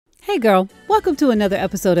Hey girl, welcome to another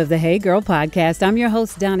episode of the Hey Girl podcast. I'm your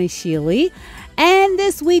host, h.e.y. And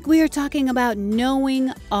this week we are talking about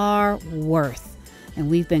knowing our worth. And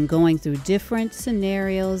we've been going through different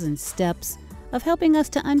scenarios and steps of helping us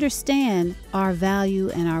to understand our value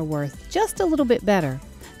and our worth just a little bit better.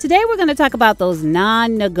 Today we're going to talk about those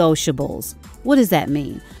non-negotiables. What does that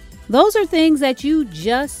mean? Those are things that you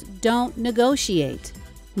just don't negotiate.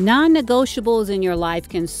 Non-negotiables in your life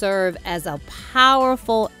can serve as a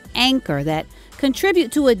powerful anchor that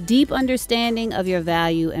contribute to a deep understanding of your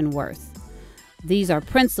value and worth. These are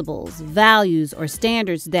principles, values, or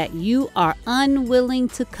standards that you are unwilling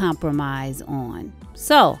to compromise on.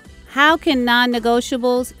 So, how can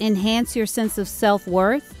non-negotiables enhance your sense of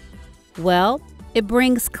self-worth? Well, it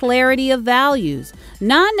brings clarity of values.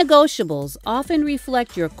 Non-negotiables often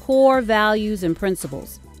reflect your core values and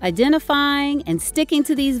principles. Identifying and sticking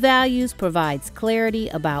to these values provides clarity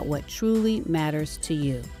about what truly matters to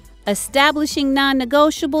you. Establishing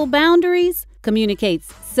non-negotiable boundaries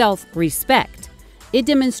communicates self-respect. It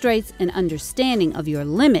demonstrates an understanding of your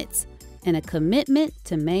limits and a commitment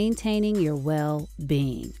to maintaining your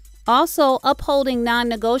well-being. Also, upholding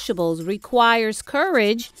non-negotiables requires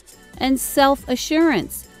courage and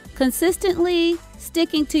self-assurance. Consistently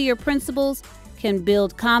sticking to your principles can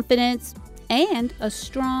build confidence and a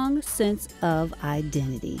strong sense of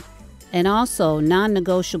identity. And also,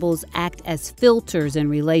 non-negotiables act as filters in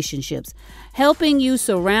relationships, helping you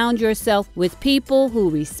surround yourself with people who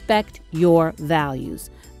respect your values.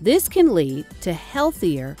 This can lead to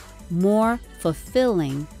healthier, more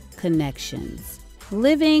fulfilling connections.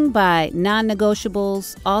 Living by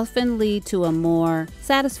non-negotiables often lead to a more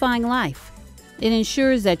satisfying life. It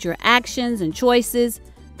ensures that your actions and choices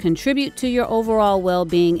contribute to your overall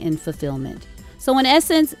well-being and fulfillment. So in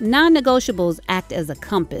essence, non-negotiables act as a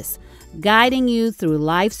compass, guiding you through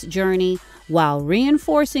life's journey while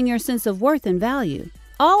reinforcing your sense of worth and value.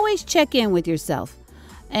 Always check in with yourself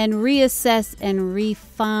and reassess and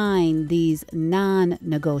refine these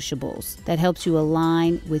non-negotiables. That helps you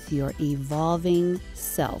align with your evolving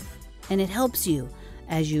self, and it helps you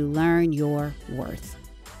as you learn your worth.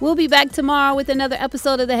 We'll be back tomorrow with another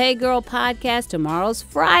episode of the Hey Girl podcast. Tomorrow's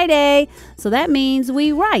Friday, so that means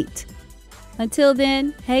we write. Until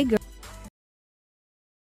then, hey girl.